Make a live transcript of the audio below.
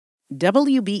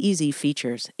WBEZ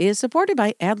Features is supported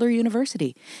by Adler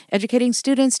University, educating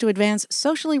students to advance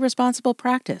socially responsible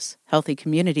practice, healthy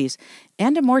communities,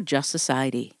 and a more just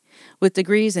society. With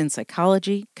degrees in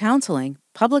psychology, counseling,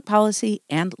 public policy,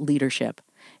 and leadership.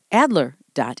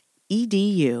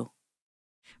 Adler.edu.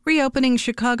 Reopening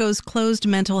Chicago's closed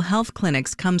mental health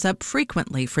clinics comes up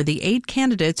frequently for the 8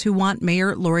 candidates who want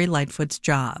Mayor Lori Lightfoot's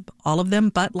job. All of them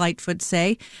but Lightfoot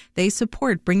say they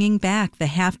support bringing back the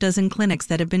half-dozen clinics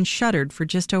that have been shuttered for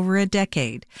just over a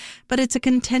decade. But it's a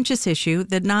contentious issue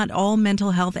that not all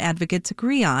mental health advocates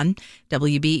agree on.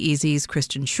 WBEZ's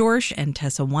Kristen Schorsch and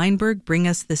Tessa Weinberg bring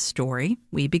us this story.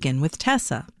 We begin with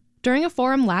Tessa. During a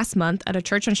forum last month at a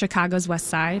church on Chicago's West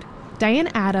Side,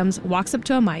 Diane Adams walks up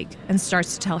to a mic and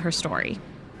starts to tell her story.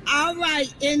 All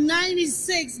right, in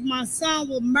 96, my son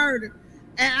was murdered,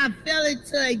 and I fell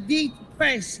into a deep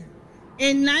depression.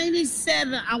 In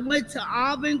 97, I went to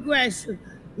Auburn Gresham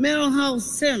Mental Health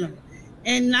Center.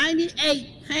 In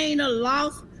 98, pain or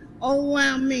loss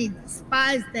overwhelmed me,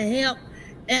 despised the help,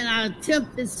 and I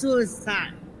attempted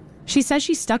suicide. She says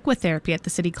she stuck with therapy at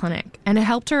the city clinic, and it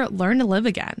helped her learn to live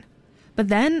again. But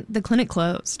then the clinic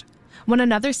closed. When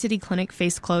another city clinic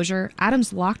faced closure,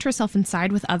 Adams locked herself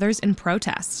inside with others in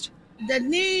protest. The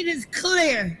need is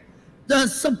clear. The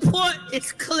support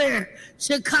is clear.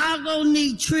 Chicago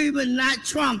needs treatment, not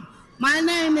Trump. My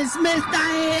name is Miss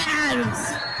Diane Adams.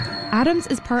 Adams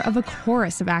is part of a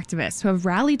chorus of activists who have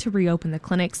rallied to reopen the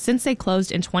clinics since they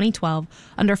closed in 2012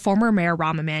 under former Mayor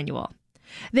Rahm Emanuel.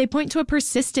 They point to a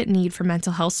persistent need for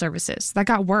mental health services that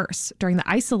got worse during the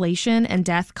isolation and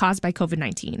death caused by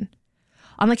COVID-19.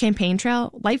 On the campaign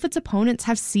trail, Lightfoot's opponents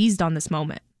have seized on this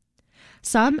moment.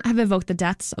 Some have evoked the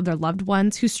deaths of their loved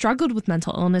ones who struggled with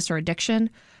mental illness or addiction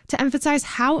to emphasize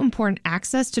how important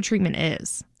access to treatment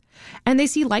is. And they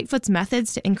see Lightfoot's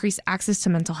methods to increase access to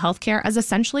mental health care as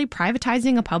essentially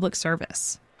privatizing a public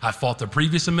service. I fought the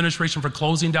previous administration for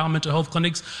closing down mental health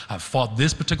clinics. I fought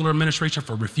this particular administration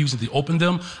for refusing to open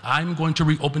them. I'm going to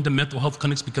reopen the mental health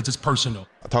clinics because it's personal.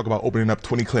 I talk about opening up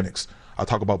 20 clinics. I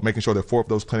talk about making sure that 4 of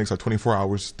those clinics are 24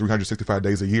 hours, 365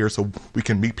 days a year, so we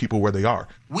can meet people where they are.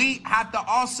 We have to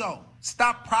also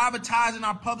stop privatizing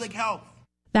our public health.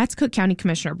 That's Cook County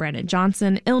Commissioner Brandon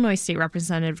Johnson, Illinois State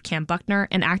Representative Cam Buckner,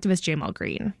 and activist Jamal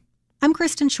Green. I'm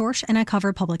Kristen Schorsch, and I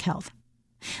cover public health.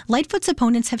 Lightfoot's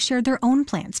opponents have shared their own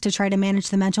plans to try to manage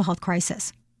the mental health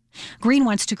crisis. Green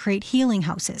wants to create healing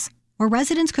houses, where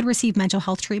residents could receive mental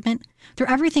health treatment through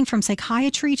everything from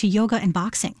psychiatry to yoga and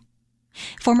boxing.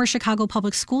 Former Chicago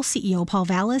Public School CEO Paul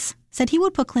Vallis said he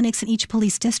would put clinics in each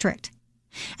police district.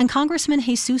 And Congressman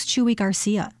Jesus Chuy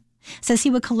Garcia says he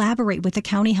would collaborate with the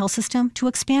county health system to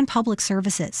expand public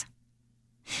services.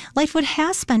 Lightfoot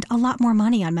has spent a lot more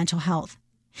money on mental health,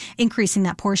 increasing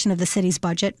that portion of the city's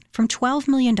budget from $12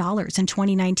 million in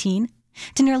 2019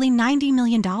 to nearly $90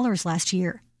 million last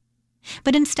year.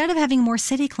 But instead of having more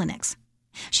city clinics,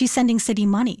 she's sending city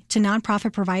money to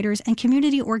nonprofit providers and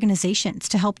community organizations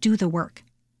to help do the work.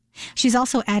 She's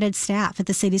also added staff at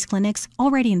the city's clinics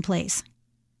already in place.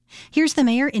 Here's the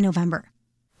mayor in November.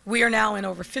 We are now in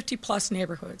over 50-plus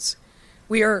neighborhoods.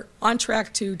 We are on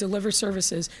track to deliver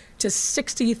services to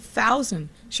 60,000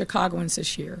 Chicagoans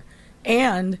this year.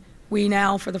 And we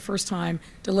now, for the first time,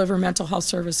 deliver mental health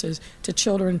services to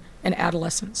children and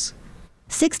adolescents.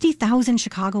 60,000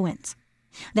 Chicagoans.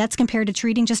 That's compared to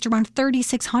treating just around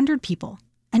 3,600 people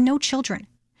and no children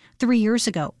 3 years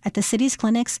ago at the city's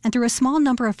clinics and through a small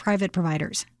number of private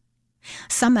providers.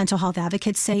 Some mental health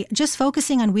advocates say just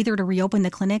focusing on whether to reopen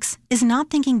the clinics is not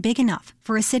thinking big enough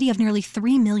for a city of nearly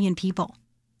 3 million people.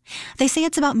 They say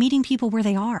it's about meeting people where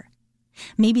they are.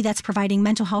 Maybe that's providing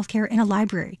mental health care in a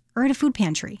library or at a food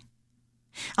pantry.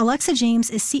 Alexa James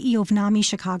is CEO of NAMI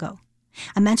Chicago,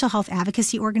 a mental health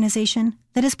advocacy organization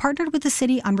that has partnered with the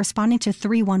city on responding to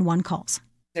 311 calls.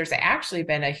 There's actually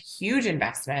been a huge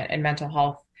investment in mental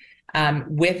health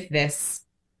with this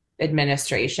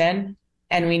administration,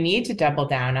 and we need to double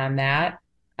down on that.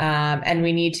 And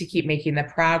we need to keep making the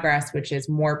progress, which is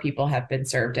more people have been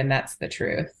served, and that's the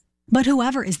truth. But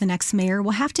whoever is the next mayor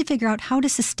will have to figure out how to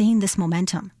sustain this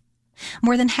momentum.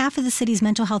 More than half of the city's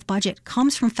mental health budget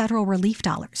comes from federal relief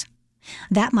dollars.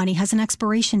 That money has an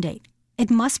expiration date.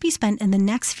 It must be spent in the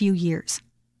next few years.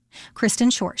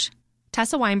 Kristen Schorsch.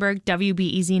 Tessa Weinberg,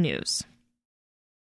 WBEZ News.